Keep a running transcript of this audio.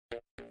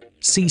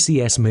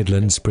CCS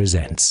Midlands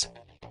presents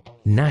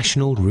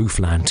National Roof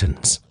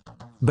Lanterns.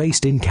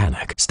 Based in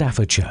Cannock,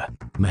 Staffordshire,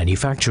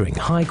 manufacturing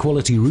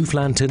high-quality roof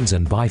lanterns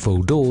and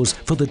bifold doors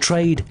for the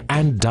trade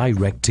and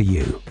direct to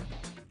you.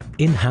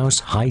 In-house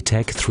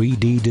high-tech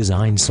 3D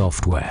design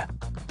software.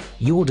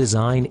 Your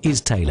design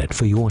is tailored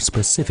for your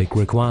specific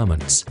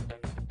requirements.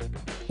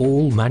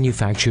 All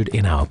manufactured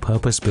in our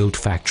purpose-built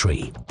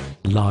factory.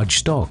 Large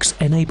stocks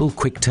enable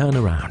quick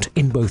turnaround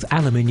in both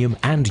aluminium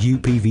and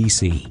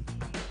UPVC.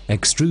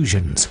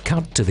 Extrusions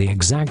cut to the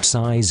exact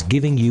size,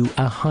 giving you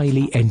a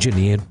highly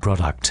engineered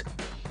product.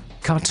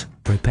 Cut,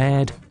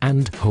 prepared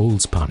and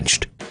holes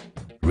punched.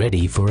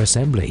 Ready for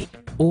assembly.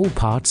 All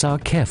parts are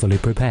carefully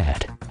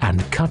prepared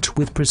and cut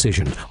with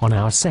precision on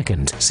our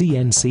second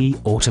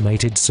CNC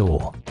automated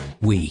saw.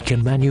 We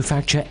can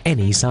manufacture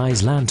any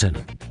size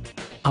lantern.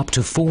 Up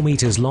to 4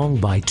 meters long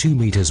by 2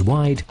 meters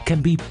wide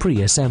can be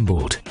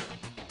pre-assembled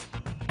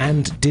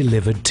and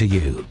delivered to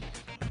you.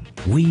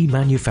 We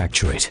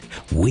manufacture it,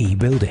 we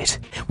build it.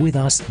 With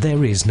us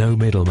there is no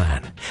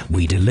middleman.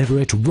 We deliver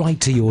it right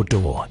to your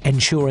door,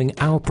 ensuring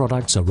our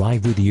products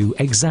arrive with you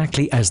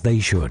exactly as they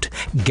should.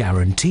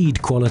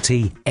 Guaranteed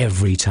quality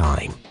every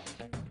time.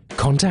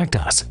 Contact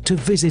us to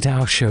visit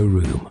our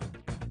showroom.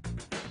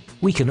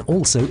 We can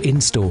also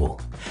install.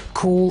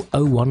 Call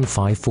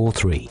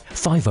 01543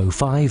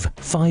 505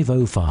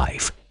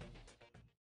 505.